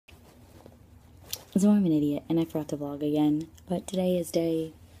So I'm an idiot, and I forgot to vlog again. But today is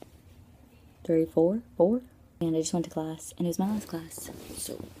day 34, 4? And I just went to class, and it was my last class.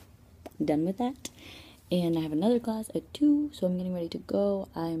 So, I'm done with that. And I have another class at 2, so I'm getting ready to go.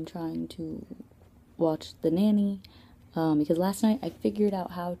 I'm trying to watch The Nanny. Because last night I figured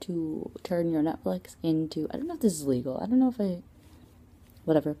out how to turn your Netflix into, I don't know if this is legal. I don't know if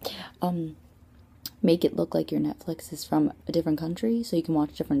whatever. Make it look like your Netflix is from a different country, so you can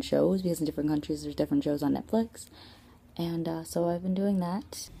watch different shows, because in different countries there's different shows on Netflix. And so I've been doing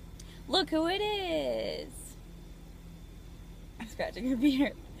that. Look who it is! Scratching her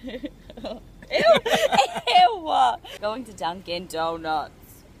beard. Ew! Ew! Going to Dunkin'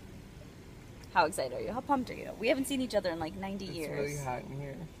 Donuts. How excited are you? How pumped are you? We haven't seen each other in like 90 years. It's really hot in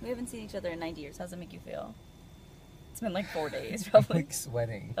here. We haven't seen each other in 90 years. How does it make you feel? It's been like 4 days, probably. I'm like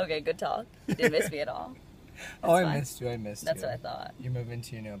sweating. Okay, good talk. You didn't miss me at all. Oh, I missed you. I missed you. That's what I thought. You're moving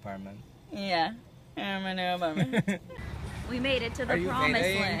to your new apartment. Yeah. I'm a new apartment. We made it to the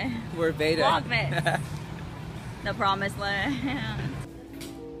promised land. We're beta. Vlogmas. The promised land.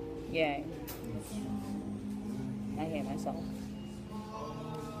 Yay. I hate myself.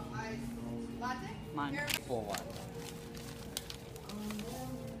 Mine. Full one.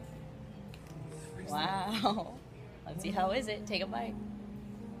 Wow. Let's see, how is it? Take a bite.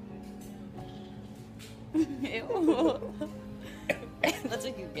 Ew. That's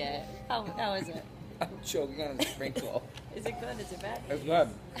what you get. How is it? I'm choking on a sprinkle. Is it good? Is it bad? It's good.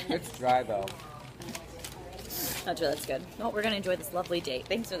 It's dry though. Not sure that's good. Well, we're gonna enjoy this lovely date.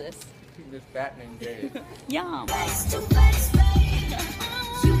 Thanks for this. This fattening day. Yum.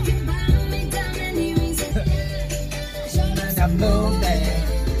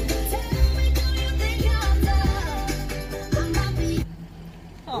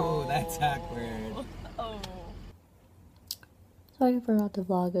 Oh, that's awkward. Oh. Sorry I forgot to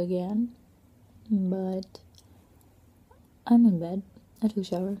vlog again, but I'm in bed. I took a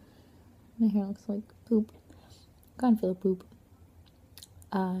shower. My hair looks like poop. Kind of feel like poop.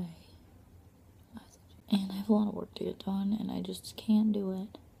 And I have a lot of work to get done, and I just can't do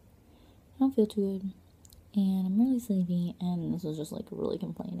it. I don't feel too good, and I'm really sleepy, and this is just like really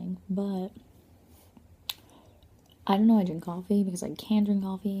complaining, but I don't know, I drink coffee because I can drink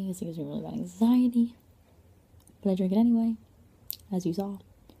coffee because it gives me really bad anxiety, but I drink it anyway, as you saw.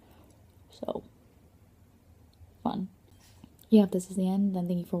 So, fun. Yeah, if this is the end, then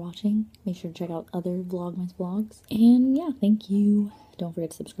thank you for watching. Make sure to check out other Vlogmas vlogs. And yeah, thank you. Don't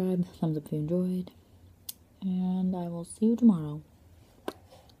forget to subscribe, thumbs up if you enjoyed. And I will see you tomorrow.